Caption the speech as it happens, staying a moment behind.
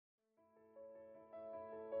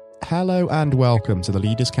Hello and welcome to the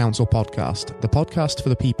Leaders Council podcast, the podcast for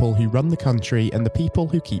the people who run the country and the people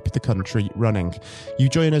who keep the country running. You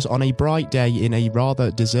join us on a bright day in a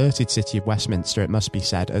rather deserted city of Westminster, it must be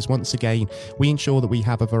said, as once again we ensure that we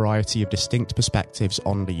have a variety of distinct perspectives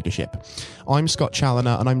on leadership. I'm Scott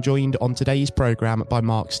Challoner and I'm joined on today's programme by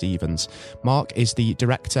Mark Stevens. Mark is the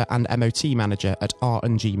Director and MOT Manager at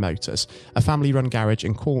R&G Motors, a family-run garage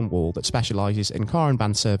in Cornwall that specialises in car and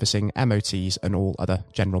van servicing, MOTs and all other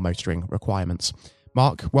general motoring requirements.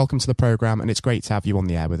 Mark, welcome to the programme and it's great to have you on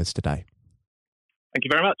the air with us today. Thank you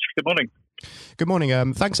very much. Good morning. Good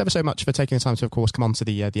morning. Thanks ever so much for taking the time to, of course, come onto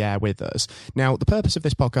the air with us. Now, the purpose of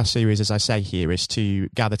this podcast series, as I say here, is to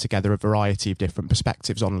gather together a variety of different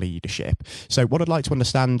perspectives on leadership. So what I'd like to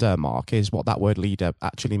understand, Mark, is what that word leader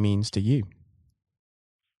actually means to you.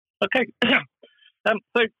 Okay.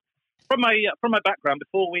 So from my background,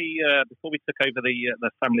 before we took over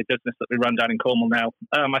the family business that we run down in Cornwall now,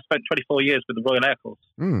 I spent 24 years with the Royal Air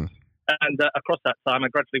Force. And across that time, I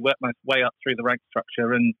gradually worked my way up through the rank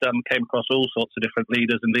structure and came across all sorts of different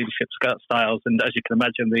leaders and leadership styles. And as you can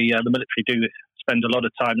imagine, the military do spend a lot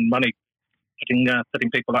of time and money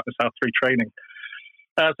putting people like myself through training.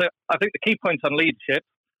 So I think the key point on leadership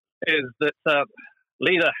is that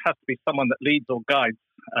leader has to be someone that leads or guides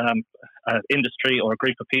industry or a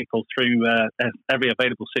group of people through every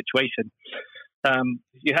available situation.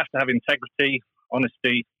 You have to have integrity,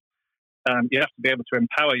 honesty. You have to be able to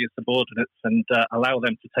empower your subordinates and allow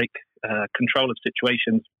them to take control of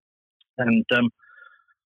situations and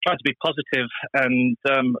try to be positive and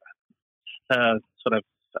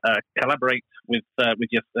collaborate with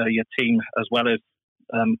your team, as well as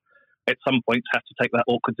at some points have to take that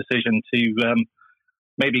awkward decision to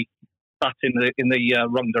maybe butt in the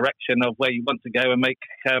wrong direction of where you want to go and make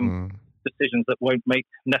decisions that won't make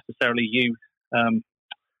necessarily you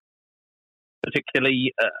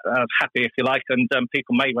particularly happy, if you like, and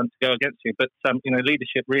people may want to go against you. But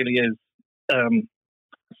leadership really is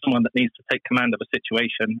someone that needs to take command of a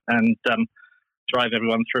situation and drive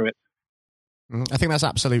everyone through it. I think that's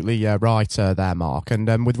absolutely right there, Mark.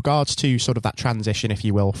 And with regards to sort of that transition, if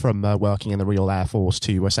you will, from working in the Royal Air Force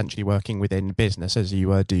to essentially working within business as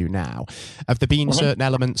you do now, have there been certain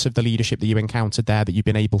elements of the leadership that you encountered there that you've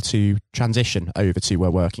been able to transition over to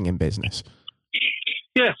working in business?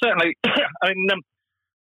 Yeah, certainly. I mean,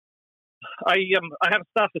 I have a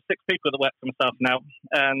staff of 6 people that work for myself now,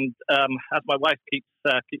 and as my wife keeps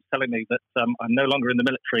telling me that I'm no longer in the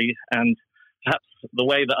military, and perhaps the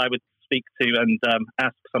way that I would speak to and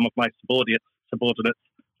ask some of my subordinates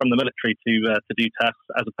from the military to do tasks,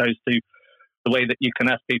 as opposed to the way that you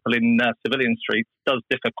can ask people in civilian streets, does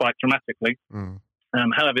differ quite dramatically.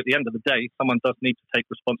 However, at the end of the day, someone does need to take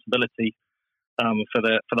responsibility for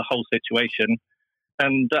the whole situation.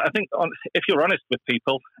 And I think if you're honest with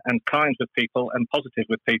people and kind with people and positive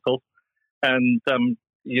with people, and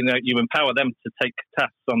you empower them to take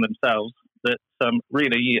tasks on themselves, that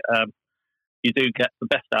really you do get the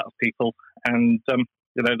best out of people, and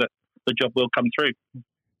that the job will come through.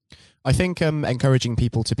 I think encouraging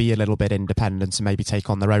people to be a little bit independent and maybe take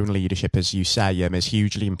on their own leadership, as you say, is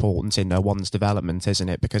hugely important in one's development, isn't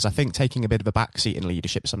it? Because I think taking a bit of a backseat in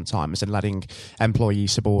leadership sometimes and letting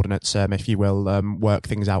employees, subordinates, if you will, work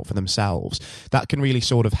things out for themselves, that can really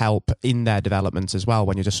sort of help in their development as well,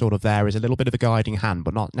 when you're just sort of there as a little bit of a guiding hand,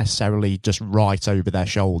 but not necessarily just right over their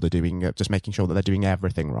shoulder, just making sure that they're doing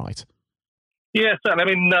everything right. Yeah, certainly.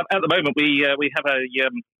 I mean, at the moment we have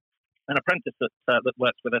an apprentice that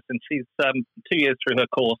works with us, and she's 2 years through her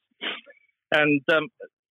course. And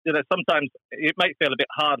sometimes it may feel a bit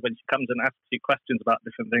hard when she comes and asks you questions about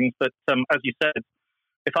different things. But as you said,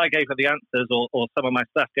 if I gave her the answers, or some of my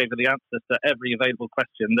staff gave her the answers to every available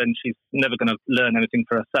question, then she's never going to learn anything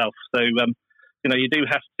for herself. So you do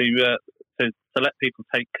have to let people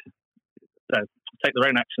take their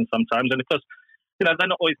own action sometimes, and of course, they're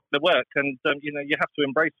not always going to work, and you have to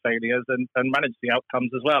embrace failures and manage the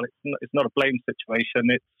outcomes as well. It's not a blame situation.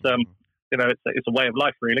 It's a way of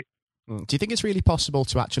life, really. Do you think it's really possible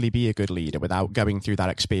to actually be a good leader without going through that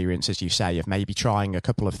experience, as you say, of maybe trying a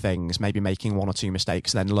couple of things, maybe making 1 or 2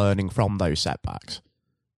 mistakes, then learning from those setbacks?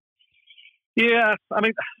 Yeah, I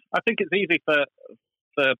mean, I think it's easy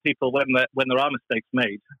for people when there are mistakes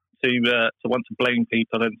made to want to blame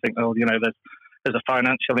people and think, there's a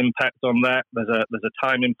financial impact on that. There's a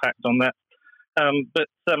time impact on that. But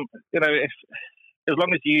if as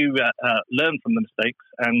long as you learn from the mistakes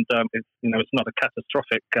and it's not a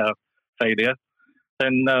catastrophic failure,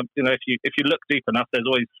 then if you look deep enough, there's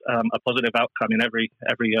always a positive outcome in every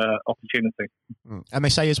opportunity. And they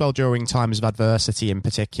say as well, during times of adversity in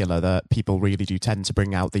particular, that people really do tend to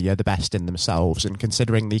bring out the best in themselves. And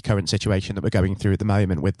considering the current situation that we're going through at the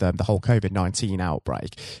moment with the whole COVID-19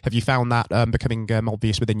 outbreak, have you found that becoming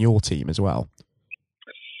obvious within your team as well?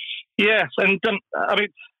 Yes, and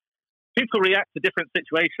people react to different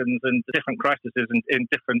situations and different crises in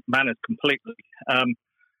different manners completely.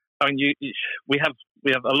 We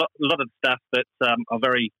have a lot of staff that are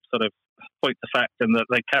very sort of point to fact and that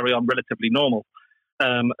they carry on relatively normal.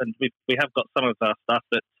 And we have got some of our staff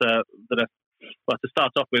that are, well, to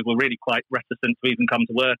start off with, were really quite reticent to even come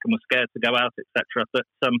to work and were scared to go out, etc. But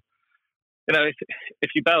if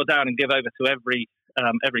you bow down and give over to every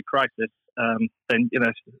crisis, then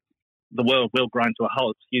the world will grind to a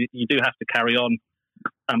halt. You do have to carry on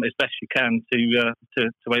as best you can to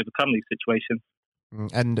overcome these situations.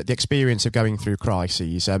 And the experience of going through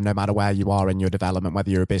crises, no matter where you are in your development, whether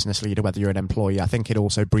you're a business leader, whether you're an employee, I think it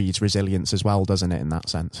also breeds resilience as well, doesn't it, in that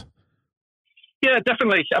sense? Yeah,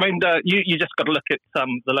 definitely. I mean, you just got to look at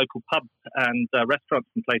the local pubs and restaurants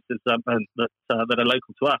and places that are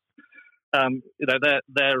local to us.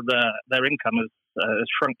 Their income has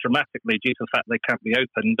shrunk dramatically due to the fact they can't be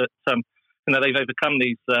open. But they've overcome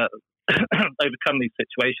these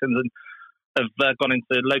situations and have gone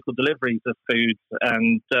into local deliveries of food.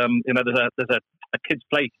 And there's a kids'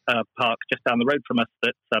 play park just down the road from us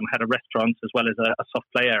that had a restaurant as well as a soft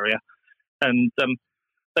play area. And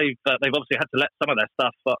they've obviously had to let some of their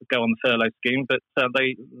staff go on the furlough scheme, but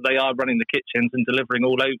they are running the kitchens and delivering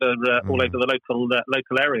all over the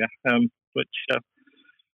local area, which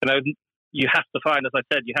you have to find, as I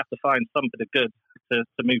said, you have to find some bit of good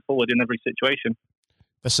to move forward in every situation.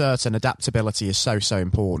 For certain, adaptability is so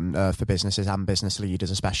important for businesses and business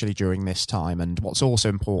leaders, especially during this time. And what's also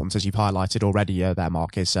important, as you've highlighted already there,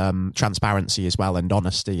 Mark, is transparency as well and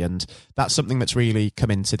honesty. And that's something that's really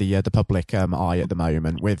come into the public eye at the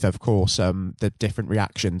moment with, of course, the different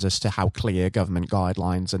reactions as to how clear government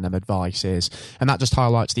guidelines and advice is. And that just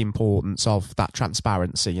highlights the importance of that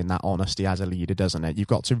transparency and that honesty as a leader, doesn't it? You've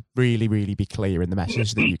got to really, really be clear in the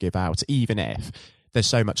message that you give out, even if there's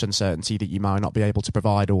so much uncertainty that you might not be able to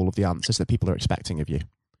provide all of the answers that people are expecting of you.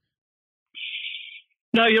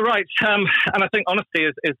 No, you're right, and I think honesty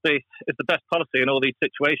is the best policy in all these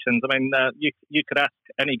situations. I mean, you could ask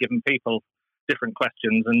any given people different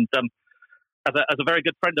questions, and as a very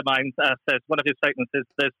good friend of mine says, one of his statements is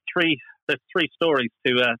there's three stories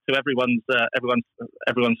to everyone's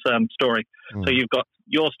story. So you've got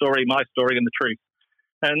your story, my story, and the truth,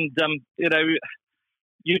 and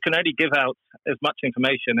you can only give out as much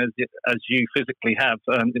information as you physically have.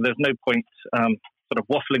 There's no point sort of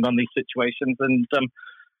waffling on these situations. And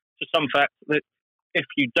to some fact that if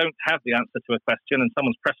you don't have the answer to a question and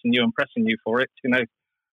someone's pressing you for it,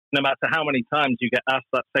 no matter how many times you get asked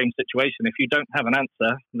that same situation, if you don't have an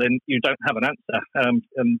answer, then you don't have an answer.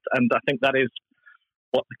 And I think that is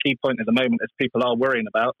what the key point at the moment is people are worrying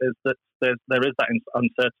about, is that there is that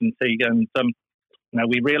uncertainty. And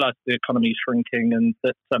we realise the economy is shrinking and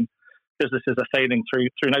that businesses are failing through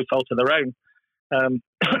no fault of their own.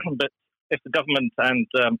 But if the government and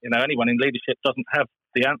anyone in leadership doesn't have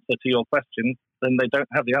the answer to your question, then they don't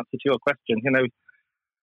have the answer to your question.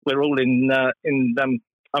 We're all in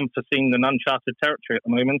unforeseen and uncharted territory at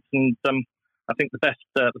the moment, and I think the best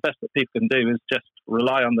that people can do is just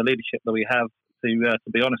rely on the leadership that we have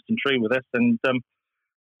to be honest and true with us, and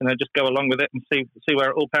just go along with it and see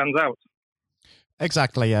where it all pans out.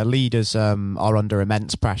 Exactly. Leaders are under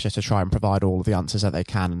immense pressure to try and provide all of the answers that they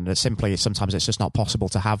can, and sometimes it's just not possible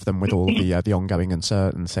to have them with all of the ongoing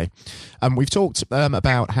uncertainty. We've talked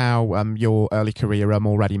about how your early career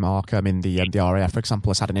already, Mark, in the RAF, for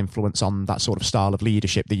example, has had an influence on that sort of style of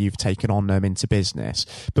leadership that you've taken on into business.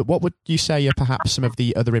 But what would you say are perhaps some of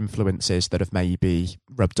the other influences that have maybe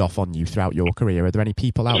rubbed off on you throughout your career? Are there any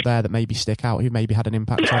people out there that maybe stick out who maybe had an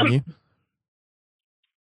impact on you?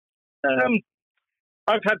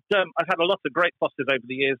 I've had a lot of great bosses over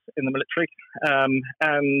the years in the military,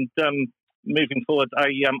 and moving forward,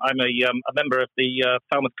 I'm a member of the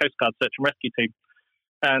Falmouth Coast Guard Search and Rescue Team,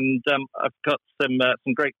 and I've got some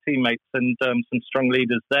great teammates and some strong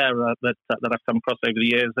leaders there that I've come across over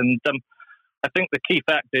the years. And I think the key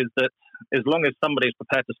fact is that as long as somebody is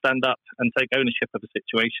prepared to stand up and take ownership of a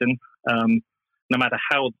situation, no matter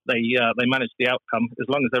how they manage the outcome, as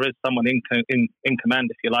long as there is someone in command,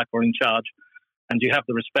 if you like, or in charge, and you have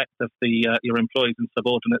the respect of your employees and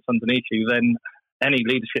subordinates underneath you, then any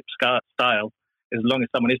leadership style, as long as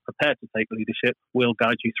someone is prepared to take leadership, will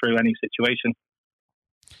guide you through any situation.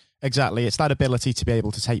 Exactly. It's that ability to be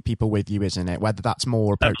able to take people with you, isn't it? Whether that's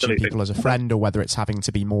more approaching Absolutely. people as a friend or whether it's having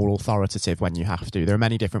to be more authoritative when you have to. There are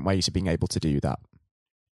many different ways of being able to do that.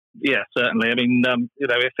 Yeah, certainly. I mean,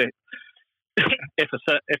 if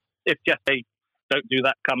just a don't do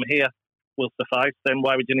that, come here will suffice, then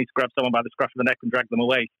why would you need to grab someone by the scruff of the neck and drag them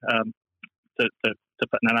away? To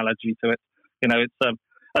put an analogy to it, it's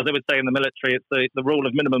as I would say in the military, it's the rule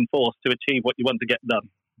of minimum force to achieve what you want to get done.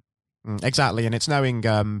 Exactly, and it's knowing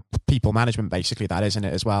people management, basically, that, isn't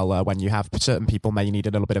it, as well? When you have certain people may need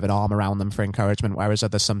a little bit of an arm around them for encouragement, whereas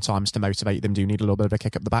others sometimes to motivate them do need a little bit of a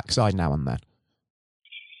kick up the backside now and then.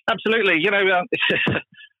 Absolutely.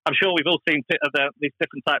 I'm sure we've all seen these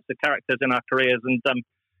different types of characters in our careers, and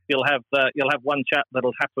you'll have one chap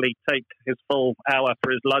that'll happily take his full hour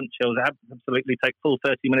for his lunch. He'll absolutely take full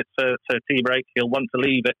 30 minutes for tea break. He'll want to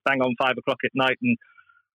leave at bang on 5 o'clock at night and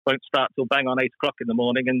won't start till bang on 8 o'clock in the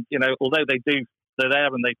morning. And although they're there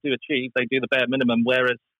and they do the bare minimum.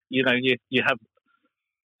 Whereas you have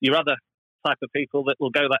your other type of people that will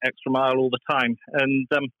go that extra mile all the time. And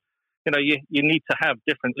you need to have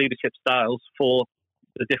different leadership styles for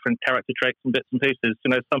the different character traits and bits and pieces.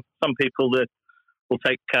 Some people that will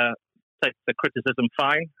take the criticism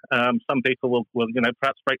fine. Some people will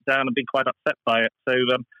perhaps break down and be quite upset by it. So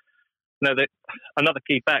another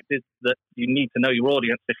key fact is that you need to know your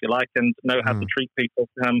audience, if you like, and know how to treat people.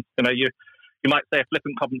 You might say a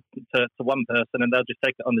flippant comment to one person and they'll just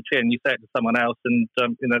take it on the chin. You say it to someone else and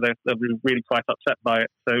they'll be really quite upset by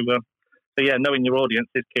it. So yeah, knowing your audience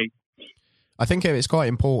is key. I think it's quite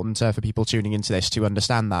important for people tuning into this to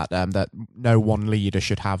understand that no one leader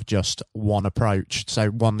should have just one approach. So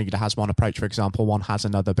one leader has one approach, for example, one has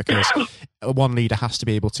another, because one leader has to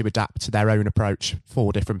be able to adapt to their own approach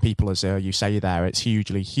for different people, as you say there. It's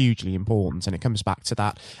hugely, hugely important, and it comes back to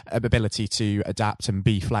that ability to adapt and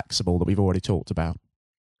be flexible that we've already talked about.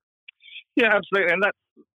 Yeah, absolutely, and that's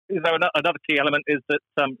another key element is that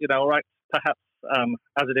all right, perhaps.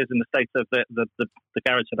 As it is in the state of the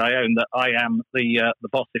garage that I own, that I am the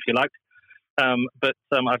boss, if you like. But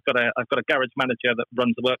I've got a garage manager that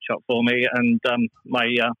runs the workshop for me, and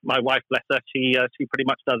my wife, bless her, she pretty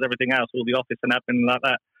much does everything else, all the office and admin like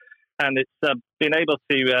that. And it's been able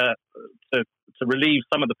to relieve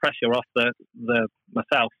some of the pressure off the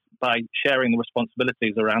myself by sharing the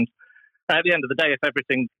responsibilities around. At the end of the day, if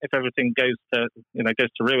everything goes to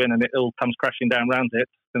ruin and it all comes crashing down around it,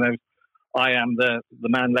 I am the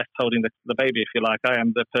man left holding the baby, if you like. I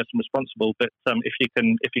am the person responsible. But if you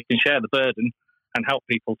can share the burden and help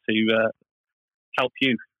people to help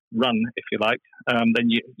you run, if you like, then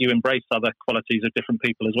you embrace other qualities of different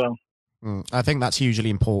people as well. I think that's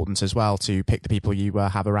hugely important as well, to pick the people you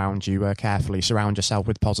have around you carefully. Surround yourself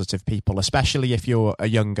with positive people, especially if you're a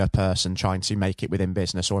younger person trying to make it within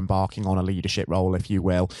business or embarking on a leadership role, if you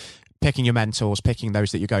will. Picking your mentors, picking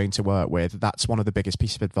those that you're going to work with, that's one of the biggest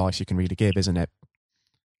pieces of advice you can really give, isn't it?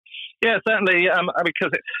 Yeah, certainly. Because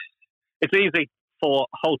it's easy for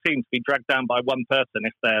a whole team to be dragged down by one person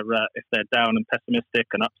if they're down and pessimistic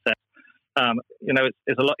and upset.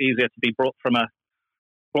 It's a lot easier to be brought from a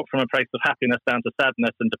place of happiness down to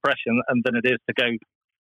sadness and depression, and than it is to go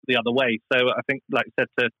the other way. So I think, like I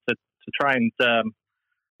said, to try and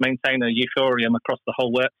maintain a euphorium across the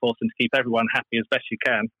whole workforce and to keep everyone happy as best you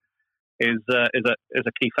can is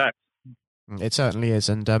a key fact. It certainly is.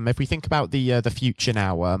 And if we think about the future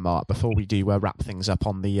now, Mark, before we do wrap things up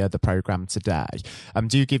on the programme today,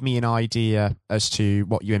 do give me an idea as to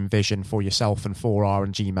what you envision for yourself and for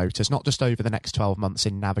R&G Motors, not just over the next 12 months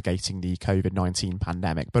in navigating the COVID-19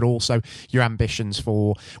 pandemic, but also your ambitions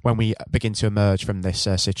for when we begin to emerge from this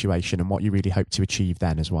situation and what you really hope to achieve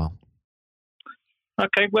then as well.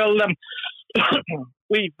 Okay, well,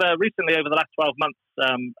 we've recently, over the last 12 months,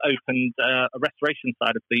 opened a restoration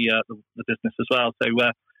side of the business as well. So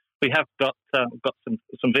we have got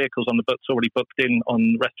some vehicles on the books already booked in on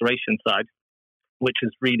the restoration side, which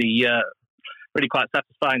is really quite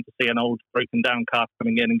satisfying to see an old broken down car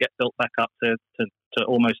coming in and get built back up to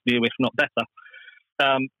almost new, if not better.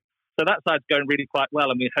 So that side's going really quite well,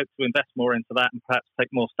 and we hope to invest more into that and perhaps take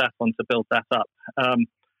more staff on to build that up.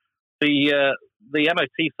 The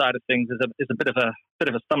MOT side of things is a bit of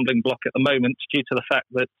a stumbling block at the moment due to the fact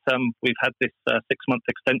that we've had this 6-month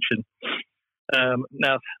extension.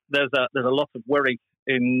 Now there's a lot of worry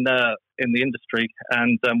in the industry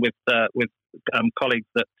and with colleagues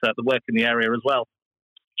that work in the area as well,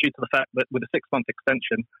 due to the fact that with a 6-month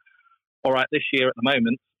extension, all right, this year at the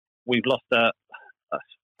moment we've lost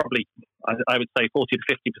probably I would say 40 to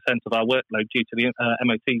 50% of our workload due to the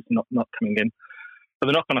MOTs not coming in. But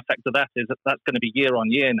the knock-on effect of that is that's going to be year on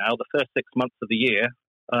year now. The first 6 months of the year,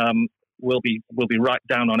 will be right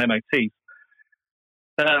down on MOTs.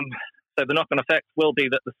 So the knock-on effect will be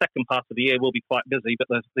that the second part of the year will be quite busy, but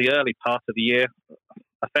the early part of the year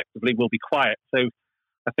effectively will be quiet. So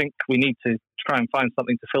I think we need to try and find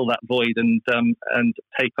something to fill that void and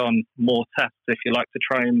take on more tasks, if you like, to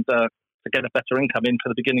try and to get a better income in for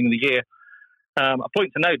the beginning of the year. A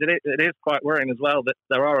point to note, it is quite worrying as well that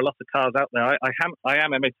there are a lot of cars out there. I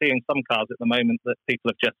am MOTing some cars at the moment that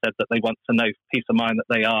people have just said that they want to know peace of mind that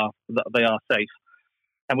they are safe.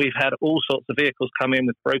 And we've had all sorts of vehicles come in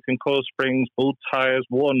with broken coil springs, bald tyres,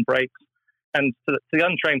 worn brakes. And to the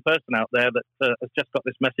untrained person out there that has just got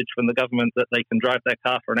this message from the government that they can drive their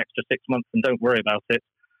car for an extra 6 months and don't worry about it,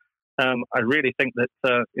 I really think that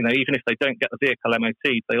even if they don't get the vehicle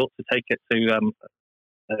MOT, they ought to take it to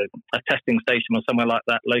a testing station or somewhere like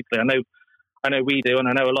that locally. I know we do, and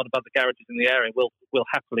I know a lot of other garages in the area will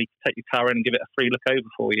happily take your car in and give it a free look over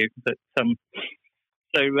for you. But I'm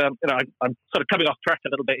sort of coming off track a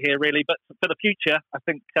little bit here, really. But for the future, I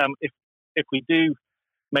think if we do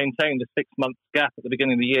maintain the 6 month gap at the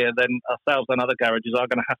beginning of the year, then ourselves and other garages are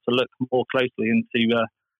going to have to look more closely into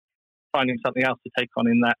finding something else to take on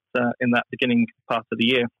in that beginning part of the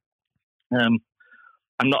year.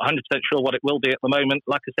 I'm not 100% sure what it will be at the moment.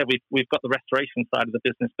 Like I said, we've got the restoration side of the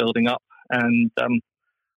business building up, and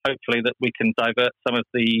hopefully that we can divert some of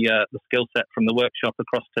the skill set from the workshop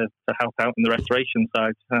across to help out in the restoration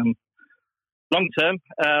side. Long term,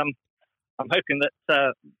 I'm hoping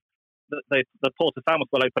that the Port of Falmouth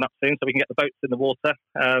will open up soon, so we can get the boats in the water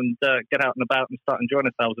and get out and about and start enjoying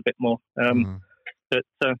ourselves a bit more. But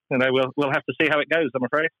we'll have to see how it goes, I'm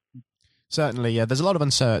afraid. Certainly, there's a lot of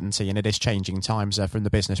uncertainty, and it is changing times from the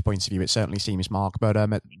business point of view. It certainly seems, Mark, but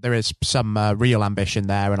there is some real ambition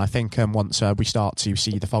there, and I think once we start to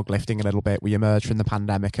see the fog lifting a little bit, we emerge from the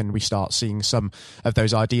pandemic and we start seeing some of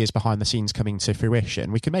those ideas behind the scenes coming to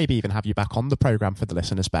fruition. We can maybe even have you back on the programme for the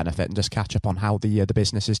listeners' benefit and just catch up on how the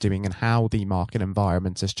business is doing and how the market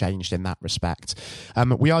environment has changed in that respect.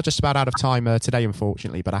 We are just about out of time today,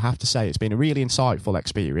 unfortunately, but I have to say it's been a really insightful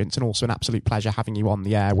experience and also an absolute pleasure having you on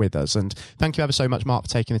the air with us. And thank you ever so much, Mark, for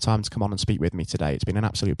taking the time to come on and speak with me today. It's been an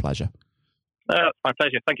absolute pleasure. My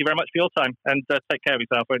pleasure. Thank you very much for your time, and take care of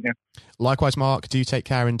yourself, won't you? Likewise, Mark. Do take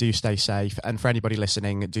care and do stay safe. And for anybody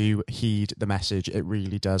listening, do heed the message. It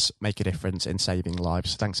really does make a difference in saving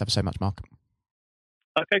lives. Thanks ever so much, Mark.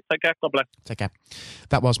 Okay, take care. God bless. Take care.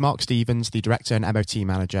 That was Mark Stevens, the Director and MOT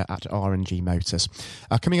Manager at R&G Motors.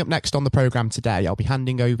 Coming up next on the programme today, I'll be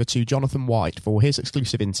handing over to Jonathan White for his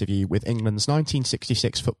exclusive interview with England's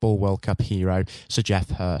 1966 Football World Cup hero, Sir Geoff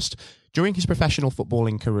Hurst. During his professional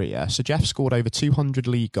footballing career, Sir Geoff scored over 200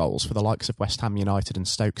 league goals for the likes of West Ham United and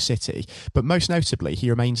Stoke City, but most notably, he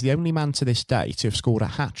remains the only man to this day to have scored a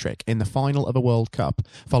hat-trick in the final of a World Cup,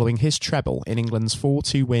 following his treble in England's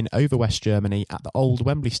 4-2 win over West Germany at the old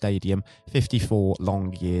Wembley Stadium 54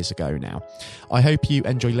 long years ago now. I hope you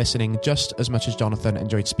enjoy listening just as much as Jonathan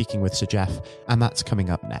enjoyed speaking with Sir Geoff, and that's coming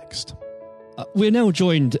up next. We're now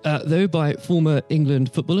joined, though, by former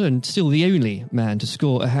England footballer and still the only man to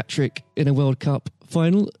score a hat-trick in a World Cup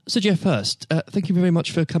final, Sir Geoff Hurst. Thank you very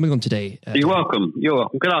much for coming on today. You're welcome. You're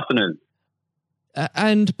welcome. Good afternoon.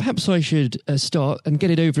 And perhaps I should start and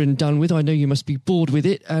get it over and done with. I know you must be bored with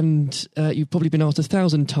it, and you've probably been asked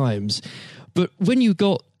 1,000 times. But when you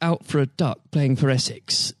got out for a duck playing for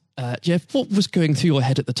Essex, Geoff, what was going through your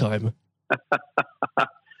head at the time?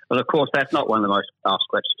 Well, of course, that's not one of the most asked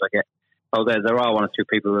questions I get. Oh, there are one or two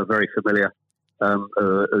people who are very familiar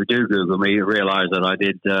who do Google me, realise that I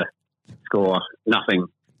did score nothing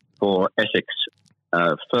for Essex.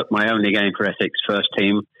 My only game for Essex first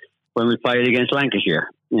team when we played against Lancashire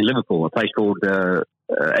in Liverpool, a place called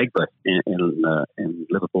Egbert in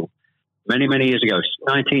Liverpool, many, many years ago,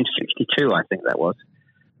 1962, I think that was.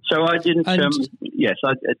 So I didn't, I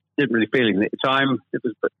didn't really feel it at the time. It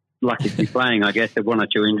was lucky to be playing, I guess. There were one or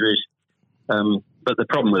two injuries. But the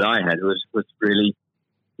problem that I had was really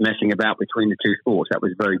messing about between the two sports. That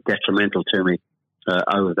was very detrimental to me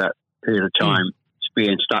over that period of time,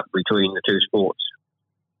 being stuck between the two sports.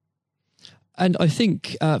 And I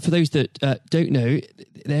think for those that don't know,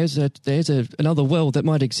 there's another world that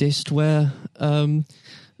might exist where Sir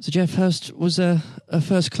Geoff Hurst was a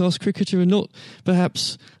first-class cricketer and not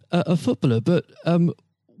perhaps a footballer. But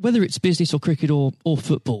whether it's business or cricket or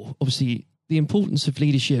football, obviously the importance of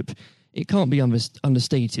leadership, it can't be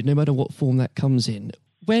understated, no matter what form that comes in.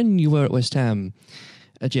 When you were at West Ham,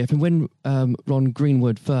 Geoff, and when Ron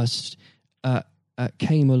Greenwood first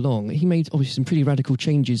came along, he made obviously some pretty radical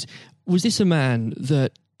changes. Was this a man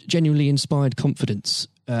that genuinely inspired confidence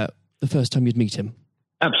the first time you'd meet him?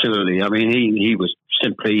 Absolutely. I mean, he was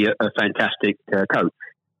simply a fantastic coach.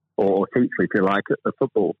 or teacher, if you like, at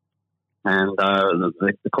football. And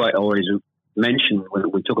the quite always mentioned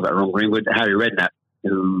when we talk about Ron Greenwood, Harry Redknapp,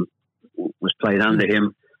 who was played under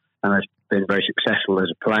him and has been very successful as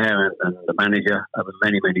a player and the manager over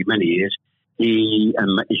many, many, many years. He's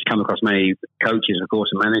come across many coaches, of course,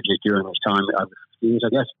 and managers during his time over years, I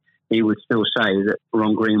guess. He would still say that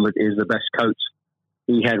Ron Greenwood is the best coach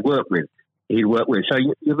he'd worked with. So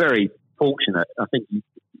you're very fortunate. I think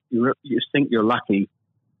you think you're lucky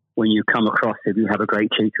when you come across, if you have a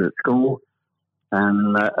great teacher at school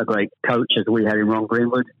and a great coach, as we had in Ron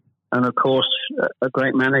Greenwood, and of course a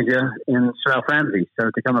great manager in Sir Alf Ramsey.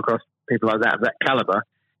 So to come across people like that, of that calibre,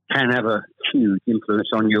 can have a huge influence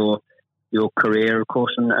on your career, of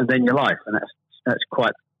course, and then your life, and that's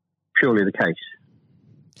quite purely the case.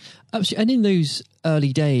 Absolutely. And in those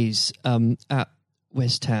early days at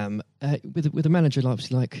West Ham, with a manager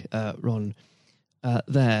like Ron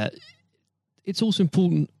there, it's also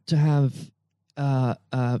important to have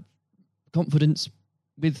confidence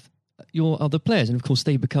with your other players, and of course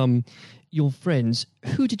they become your friends.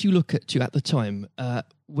 Who did you look to at the time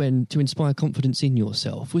when to inspire confidence in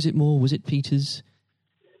yourself? Was it Peters?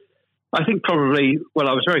 I think probably, I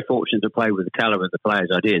was very fortunate to play with the calibre of the players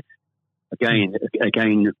I did. Again,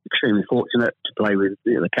 extremely fortunate to play with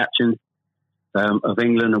the captain of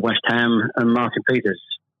England and West Ham, and Martin Peters,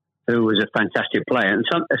 who was a fantastic player. And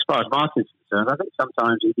as far as Martin's concerned, I think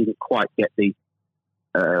sometimes he didn't quite get the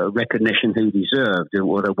recognition he deserved.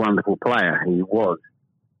 What a wonderful player he was.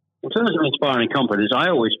 In terms of inspiring confidence, I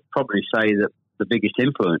always probably say that the biggest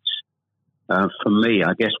influence for me,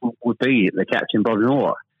 I guess, would be the captain, Bob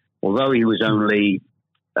Noor. Although he was only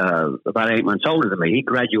about 8 months older than me, he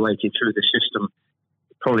graduated through the system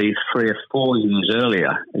probably 3 or 4 years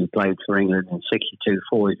earlier. He played for England in 62,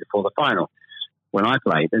 4 years before the final when I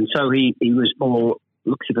played. And so he was more,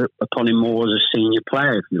 looked upon him more as a senior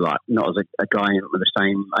player, if you like, not as a guy with the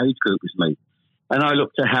same age group as me. And I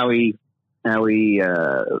looked at how he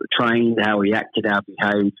trained, how he acted, how he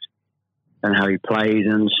behaved, and how he played.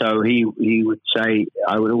 And so he would say,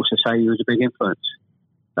 I would also say he was a big influence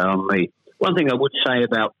on me. One thing I would say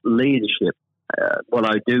about leadership, what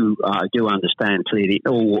I do understand clearly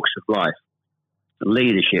in all walks of life,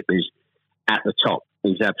 leadership is at the top,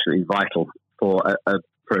 is absolutely vital for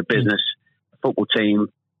a business, a football team,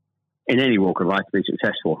 in any walk of life to be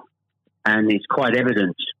successful. And it's quite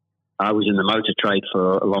evident. I was in the motor trade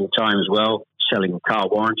for a long time as well, selling car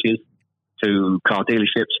warranties to car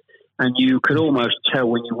dealerships. And you could almost tell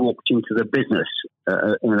when you walked into the business,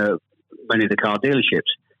 many of the car dealerships,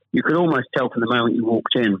 you could almost tell from the moment you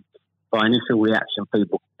walked in by initial reaction,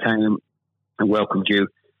 people came and welcomed you,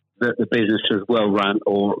 that the business was well run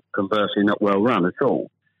or conversely not well run at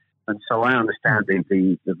all. And so I understand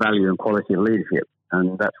the value and quality of leadership.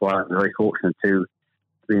 And that's why I'm very fortunate to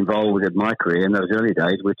be involved in my career in those early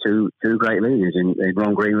days with two great leaders in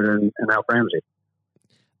Ron Greenwood and Alf Ramsey.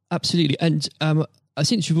 Absolutely. And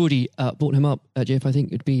since you've already brought him up, Jeff, I think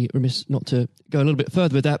it'd be remiss not to go a little bit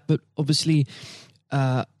further with that. But obviously,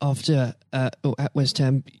 after at West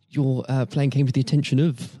Ham, your playing came to the attention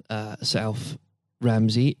of Sir Alf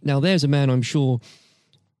Ramsey. Now, there's a man I'm sure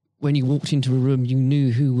when you walked into a room, you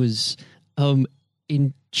knew who was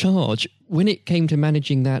in charge. When it came to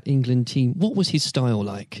managing that England team, what was his style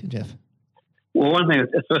like, Jeff? Well,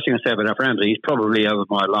 the first thing I say about Alf Ramsey, he's probably over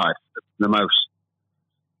my life the most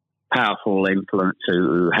powerful influence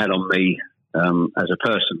who had on me as a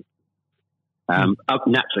person.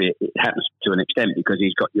 Naturally, it happens to an extent because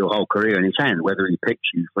he's got your whole career in his hand. Whether he picks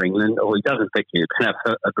you for England or he doesn't pick you, it can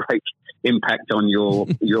have a great impact on your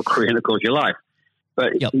career and, of course, your life.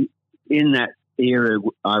 But in that era,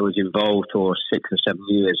 I was involved for 6 or 7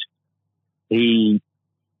 years.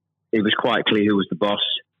 It was quite clear who was the boss.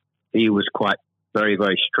 He was quite very,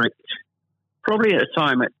 strict. Probably at a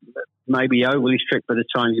time, maybe overly strict, but at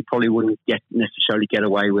a time you probably wouldn't necessarily get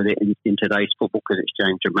away with it in today's football because it's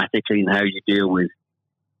changed dramatically in how you deal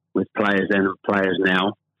with players then and players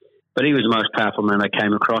now. But he was the most powerful man I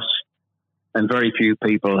came across, and very few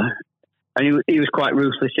people. And he was quite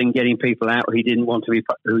ruthless in getting people out who didn't want to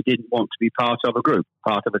be part of a group,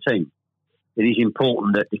 part of a team. It is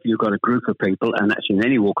important that if you've got a group of people, and that's in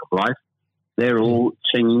any walk of life, they're all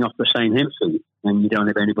singing off the same hymn sheet, and you don't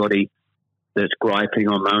have anybody that's griping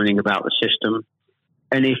or moaning about the system.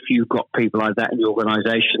 And if you've got people like that in your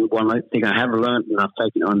organisation, one thing I have learned, and I've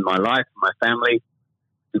taken it on in my life, my family,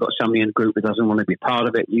 you've got somebody in the group that doesn't want to be part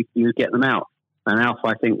of it, you get them out. And Alf,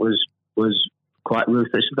 I think, was quite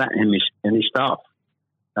ruthless with that in his staff.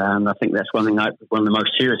 And I think that's one of the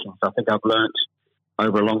most serious things I think I've learnt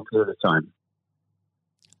over a long period of time.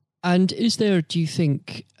 And is there, do you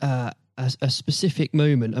think, a specific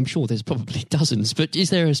moment? I'm sure there's probably dozens, but is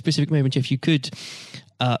there a specific moment, if you could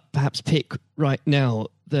perhaps pick right now,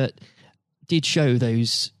 that did show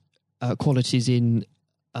those qualities in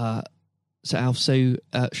Sir Alf so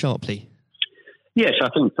sharply? Yes, I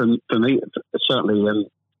think for me, certainly,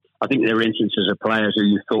 I think there are instances of players who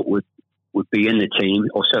you thought would be in the team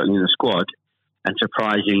or certainly in the squad, and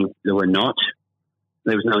surprising they were not.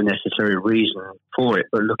 There was no necessary reason for it,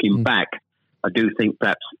 but looking back, I do think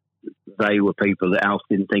perhaps they were people that Alf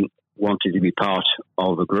didn't think wanted to be part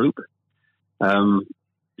of the group.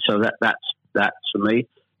 So that's for me.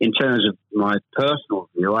 In terms of my personal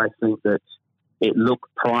view, I think that it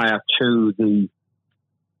looked prior to the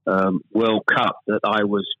World Cup that I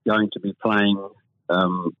was going to be playing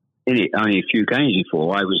in it. Only a few games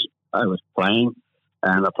before I was playing,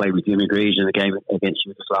 and I played with Jimmy Greaves in a game against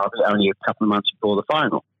Yugoslavia only a couple of months before the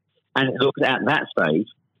final. And it looked at that stage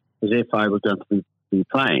as if I was going to be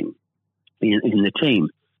playing in the team.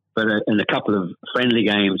 But in a couple of more friendly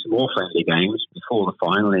games before the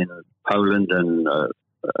final in Poland and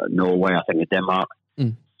Norway, I think, and Denmark,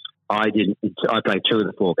 I played 2 of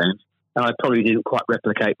the 4 games, and I probably didn't quite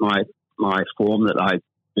replicate my form that I'd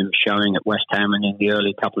been showing at West Ham and in the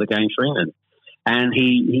early couple of games for England. And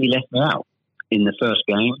he left me out in the first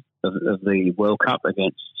game of the World Cup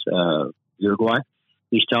against Uruguay.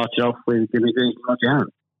 He started off with Jimmy Greaves and Roger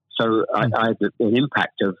Hunt. So I had an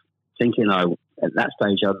impact of thinking at that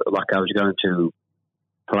stage I looked like I was going to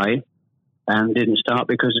play, and didn't start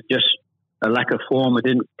because of just a lack of form. I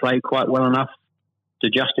didn't play quite well enough to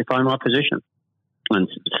justify my position. And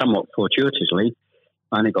somewhat fortuitously,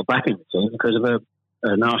 I only got back in the team because of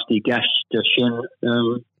a nasty gashed shin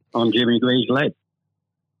on Jimmy Greaves' leg.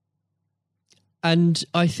 And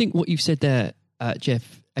I think what you've said there,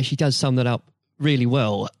 Jeff, actually does sum that up really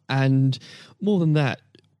well. And more than that,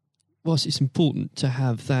 whilst it's important to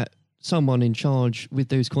have that someone in charge with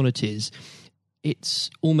those qualities, it's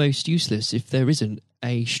almost useless if there isn't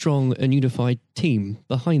a strong and unified team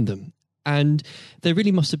behind them. And there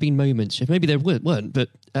really must have been moments, Jeff, maybe there weren't, but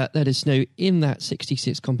let us know, in that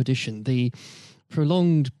 66 competition, the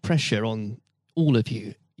prolonged pressure on all of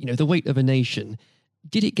you, the weight of a nation,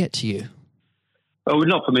 did it get to you? Oh,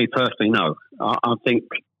 not for me personally, no. I think,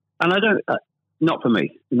 and I don't, not for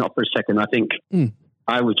me, not for a second. I think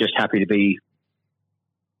I was just happy to be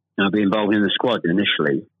involved in the squad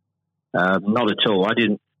initially. Not at all.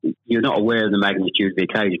 You're not aware of the magnitude of the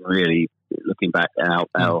occasion, really, looking back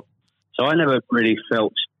out. So I never really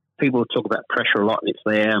felt, people talk about pressure a lot, and it's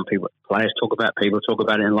there, and players talk about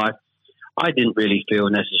it in life. I didn't really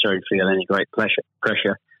necessarily feel any great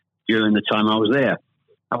pressure during the time I was there.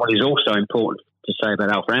 And what is also important to say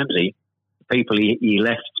about Alf Ramsey, the people he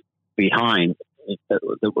left behind,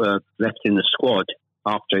 that were left in the squad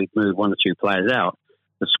after he'd moved 1 or 2 players out,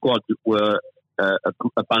 the squad were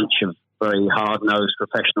a bunch of very hard-nosed,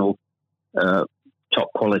 professional,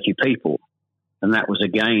 top-quality people. And that was,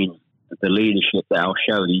 again, the leadership that Al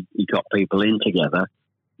showed. He got people in together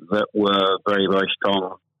that were very, very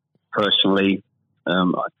strong personally.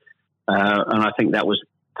 And I think that was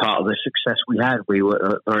part of the success we had. We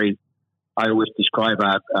were I always describe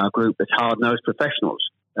our group as hard-nosed professionals.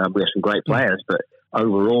 We have some great players, but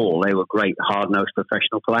overall they were great hard-nosed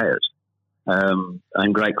professional players.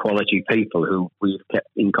 And great quality people who we've kept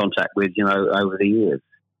in contact with, over the years.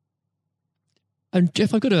 And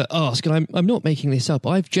Jeff, I've got to ask, and I'm not making this up,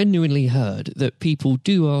 I've genuinely heard that people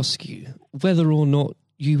do ask you whether or not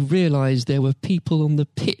you realise there were people on the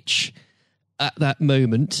pitch at that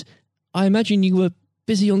moment. I imagine you were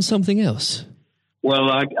busy on something else.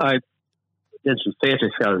 Well, I did some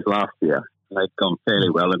theatre shows last year, and they've gone fairly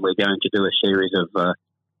well, and we're going to do a series of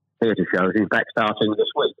theatre shows, in fact, starting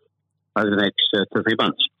this week, over the next 2 or 3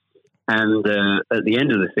 months. And at the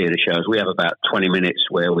end of the theatre shows, we have about 20 minutes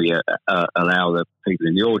where we allow the people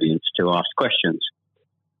in the audience to ask questions.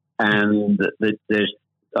 And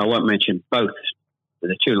I won't mention both.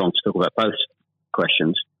 They're too long to talk about both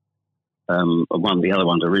questions. The other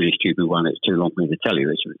one's a really stupid one. It's too long for me to tell you.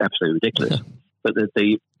 It's absolutely ridiculous. But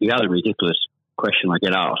the other ridiculous question I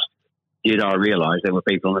get asked, did I realise there were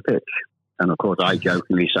people on the pitch? And of course, I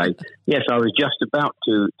jokingly say, yes, I was just about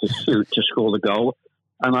to shoot to score the goal.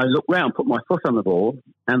 And I looked round, put my foot on the ball,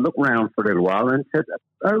 and looked round for a little while and said,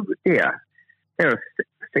 oh dear, there are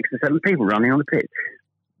 6 or 7 people running on the pitch.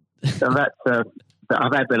 So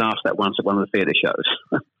I've been asked that once at one of the theatre shows.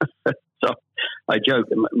 So I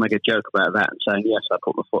make a joke about that and saying, yes, I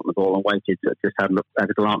put my foot on the ball and waited to just have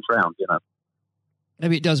a glance round,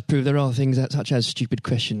 Maybe it does prove there are things such as stupid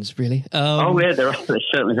questions, really. Oh, yeah, there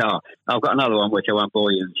certainly are. I've got another one which I won't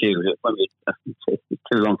bore you with. It won't be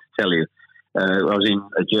too long to tell you. I was in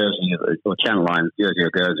a Jersey or Channel Line, Jersey or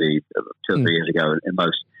Guernsey 2 or 3 years ago, and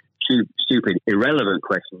most stupid, irrelevant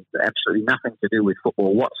questions, absolutely nothing to do with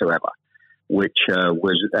football whatsoever, which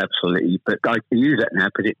was absolutely. But I can use that now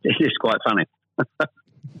because it is quite funny.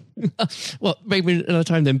 Well, maybe another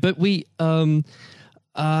time then. But we. Well,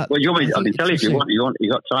 you want me? I can tell you if you want.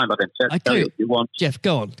 You got time? I can tell you if you want. Jeff,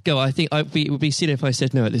 go on. Go. I think it would be silly if I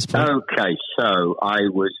said no at this point. Okay, so I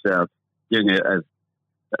was doing at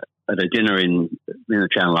a dinner in the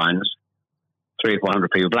Channel Lines, 300 or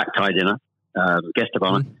 400 people, black tie dinner, guest of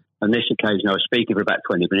honour. On this occasion, I was speaking for about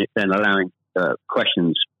 20 minutes, then allowing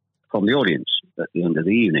questions from the audience at the end of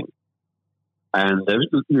the evening. And there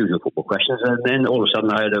was usual football questions, and then all of a sudden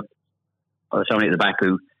I heard somebody at the back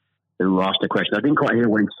who asked a question. I didn't quite hear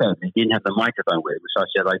what he said. He didn't have the microphone with him, so I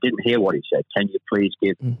said, I didn't hear what he said. Can you please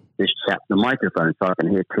give this chap the microphone so I can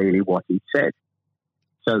hear clearly what he said?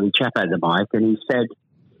 So the chap had the mic, and he said,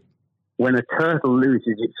 when a turtle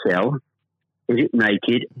loses its shell, is it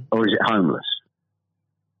naked or is it homeless?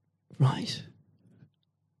 Right.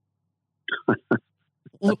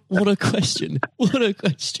 What a question. What a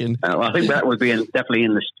question. I think that would be definitely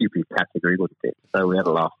in the stupid category, wouldn't it? So we had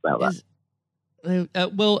a laugh about that.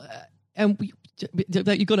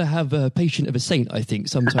 You've got to have a patient of a saint, I think,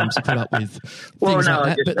 sometimes to put up with things like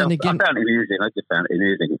that. But then again, I found it amusing. I just found it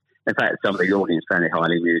amusing. In fact, some of the audience found it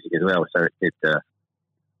highly amusing as well. So it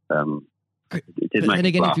did make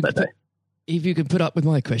me laugh that day. If you can put up with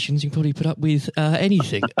my questions, you can probably put up with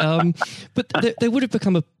anything. But there would have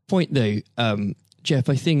become a point, though, Jeff,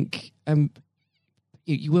 I think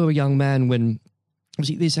you were a young man when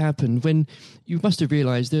obviously this happened, when you must have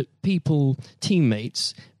realised that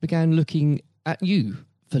teammates, began looking at you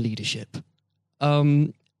for leadership.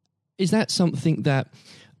 Is that something that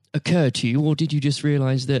occurred to you, or did you just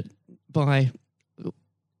realise that by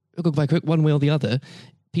one way or the other,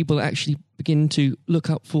 people actually begin to look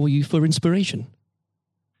up for you for inspiration?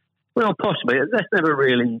 Well, possibly. That's never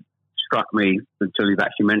really struck me until you've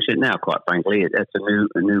actually mentioned it now, quite frankly. It's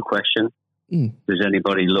a new question. Does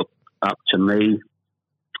anybody look up to me?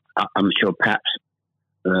 I'm sure perhaps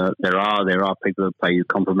there are people who pay you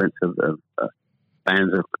compliments of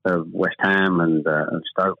fans of West Ham and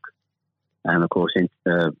Stoke, and of course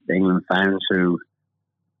England fans who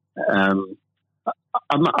I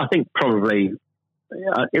think probably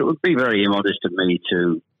it would be very immodest of me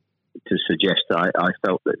to suggest that I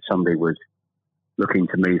felt that somebody was looking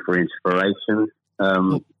to me for inspiration.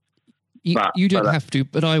 You don't have to,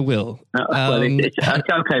 but I will. It's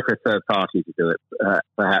okay for a third party to do it.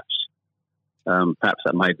 Perhaps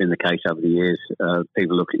that may have been the case over the years.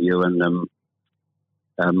 People look at you and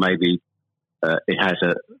maybe it has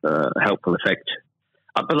a helpful effect.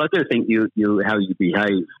 But I do think you how you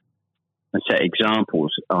behave and set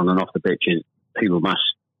examples on and off the pitch, people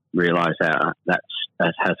must realise that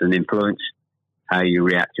has an influence. How you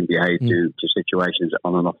react and behave to situations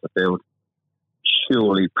on and off the field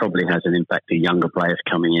surely probably has an impact to younger players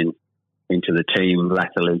coming into the team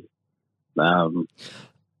latterly.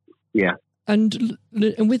 And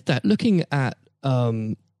with that, looking at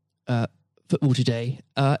football today,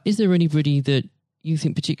 is there anybody that you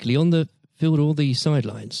think particularly on the field or the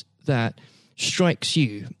sidelines that strikes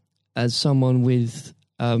you as someone with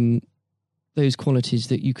those qualities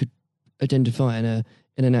that you could identify in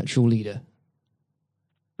a natural leader?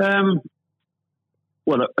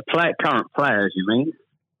 Well, current players, you mean?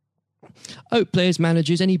 Oh, players,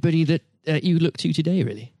 managers, anybody that you look to today,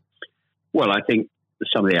 really? Well, I think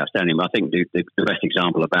some of the outstanding. I think the best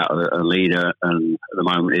example about a leader at the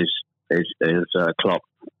moment is Klopp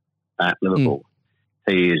at Liverpool.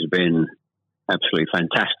 He has been absolutely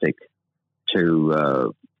fantastic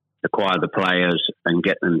to acquire the players and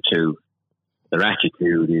get them to. Their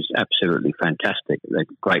attitude is absolutely fantastic. They're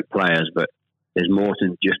great players, but there's more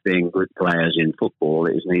than just being good players in football.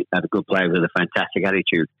 It is have a good player with a fantastic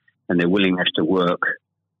attitude, and their willingness to work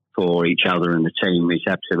for each other and the team is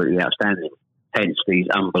absolutely outstanding. Hence these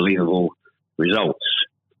unbelievable results.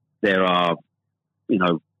 There are,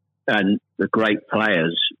 and the great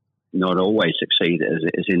players not always succeed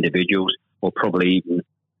as individuals, or probably even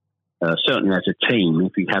certainly as a team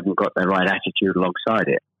if you haven't got the right attitude alongside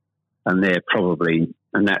it. And they're probably,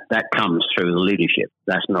 and that comes through the leadership.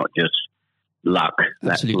 That's not just luck.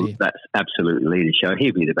 Absolutely. That's absolute leadership.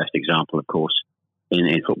 He'd be the best example, of course, in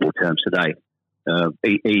football terms today.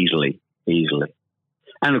 Easily.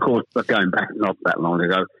 And of course, but going back not that long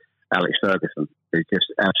ago, Alex Ferguson, who's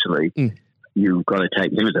just absolutely, you've got to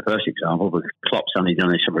take him as the first example, because Klopp's only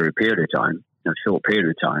done this over a period of time, a short period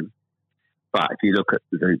of time. But if you look at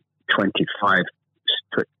the 26,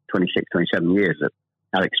 27 years that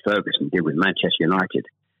Alex Ferguson did with Manchester United,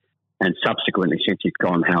 and subsequently since he's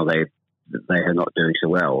gone, how they are not doing so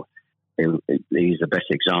well. He's the best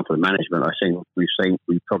example of management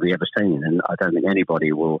we've probably ever seen, and I don't think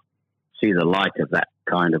anybody will see the like of that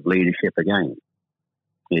kind of leadership again.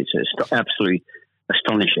 It's absolutely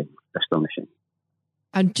astonishing.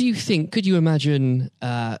 And do you think, could you imagine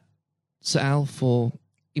Sir Alf or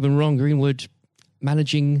even Ron Greenwood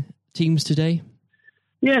managing teams today?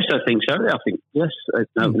 Yes, I think so. I think yes,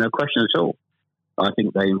 no question at all. I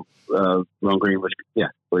think Ron Greenwood. Yeah,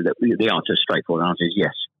 well, the answer, straightforward answer is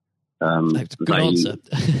yes. That's a good answer.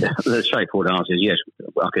 The straightforward answer is yes.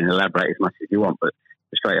 I can elaborate as much as you want, but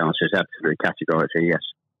the straight answer is absolutely categorically yes.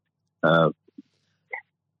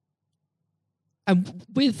 And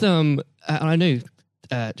with and I know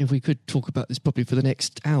if we could talk about this probably for the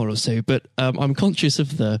next hour or so, but I'm conscious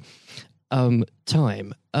of the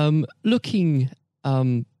time. Looking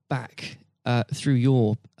back through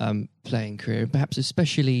your playing career, perhaps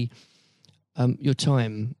especially your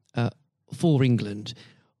time for England,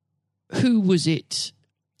 who was it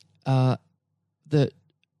that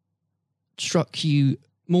struck you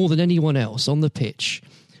more than anyone else on the pitch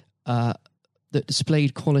that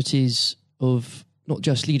displayed qualities of not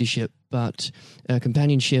just leadership but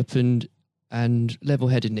companionship and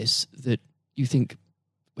level-headedness that you think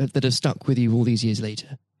that have stuck with you all these years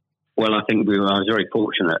later? Well, I think I was very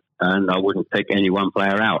fortunate, and I wouldn't pick any one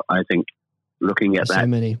player out. I think looking at that,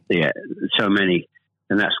 so many,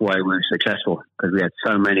 and that's why we were successful, because we had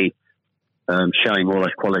so many showing all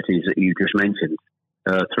those qualities that you just mentioned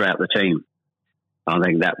throughout the team. I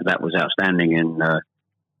think that was outstanding, and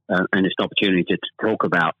it's an opportunity to talk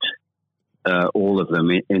about all of them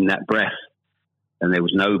in that breath. And there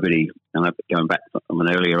was nobody, and going back from an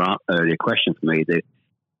earlier question for me,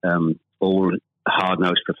 all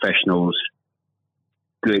hard-nosed professionals,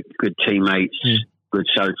 good teammates, good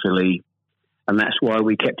socially, and that's why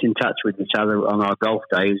we kept in touch with each other on our golf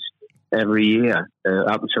days every year,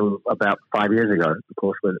 up until about 5 years ago, of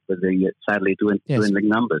course, with the sadly dwindling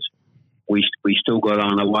numbers. We still got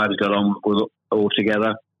on, our wives got on all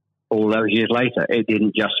together all those years later. It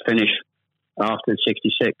didn't just finish after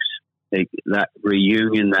 66. That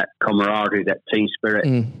reunion, that camaraderie, that team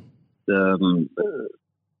spirit,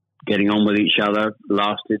 getting on with each other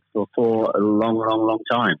lasted for a long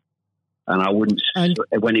time. And I wouldn't,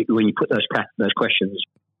 when you put those questions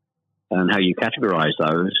and how you categorise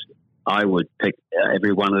those, I would pick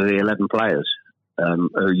every one of the 11 players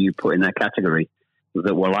who you put in that category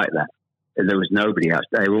that were like that. There was nobody else.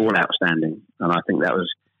 They were all outstanding. And I think that was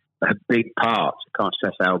a big part. I can't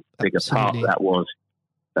stress how big a part that was.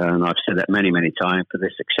 And I've said that many times, for the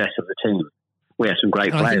success of the team. We had some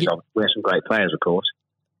great players. We had some great players, of course.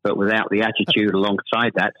 But without the attitude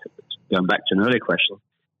alongside that, going back to an earlier question,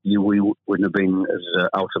 we wouldn't have been as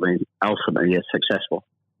ultimately as successful.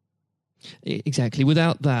 Exactly.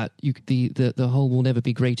 Without that, the whole will never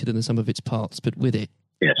be greater than the sum of its parts. But with it,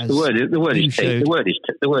 yes, the word is team.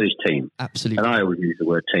 The word is team. Absolutely. And I always use the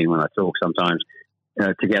word team when I talk. Sometimes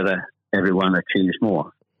together, everyone achieves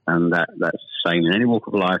more, and that's the same in any walk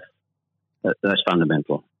of life. That's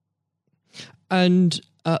fundamental. And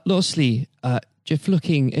lastly, Jeff,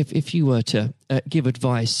 looking if you were to give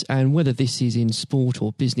advice, and whether this is in sport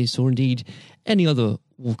or business or indeed any other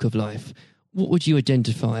walk of life, what would you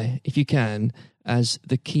identify, if you can, as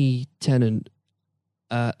the key tenet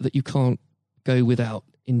that you can't go without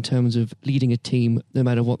in terms of leading a team, no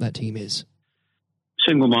matter what that team is?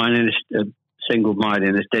 Single-mindedness,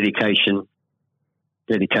 dedication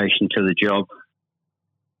to the job,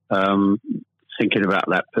 thinking about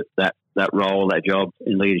that role, that job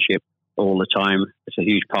in leadership all the time. It's a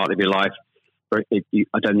huge part of your life. I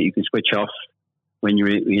don't think you can switch off when you're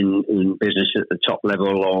in business at the top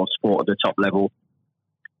level or sport at the top level.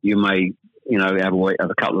 You may, have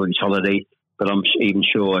a couple of weeks holiday, but I'm even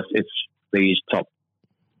sure if these top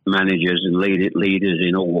managers and leaders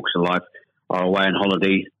in all walks of life are away on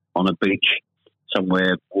holiday on a beach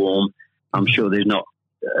somewhere warm, I'm sure they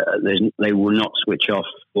will not switch off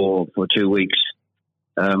for 2 weeks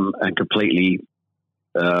and completely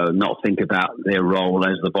not think about their role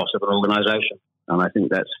as the boss of an organisation. And I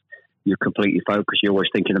think you're completely focused. You're always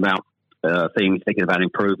thinking about things, thinking about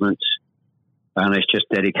improvements, and it's just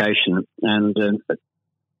dedication and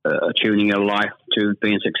tuning your life to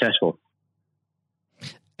being successful.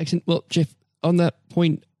 Excellent. Well, Jeff, on that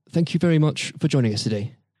point, thank you very much for joining us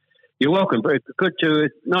today. You're welcome. Very good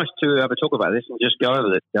nice to have a talk about this and just go over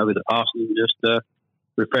the past and just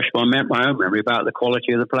refresh my own memory about the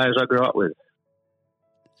quality of the players I grew up with.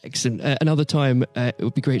 Excellent. Another time, it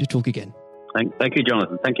would be great to talk again. Thank you,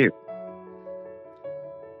 Jonathan. Thank you.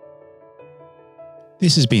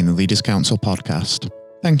 This has been the Leaders Council podcast.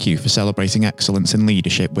 Thank you for celebrating excellence in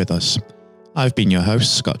leadership with us. I've been your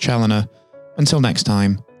host, Scott Challoner. Until next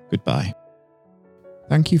time, goodbye.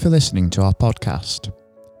 Thank you for listening to our podcast.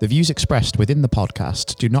 The views expressed within the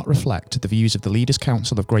podcast do not reflect the views of the Leaders'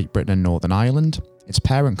 Council of Great Britain and Northern Ireland, its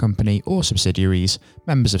parent company or subsidiaries,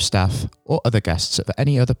 members of staff, or other guests of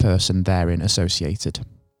any other person therein associated.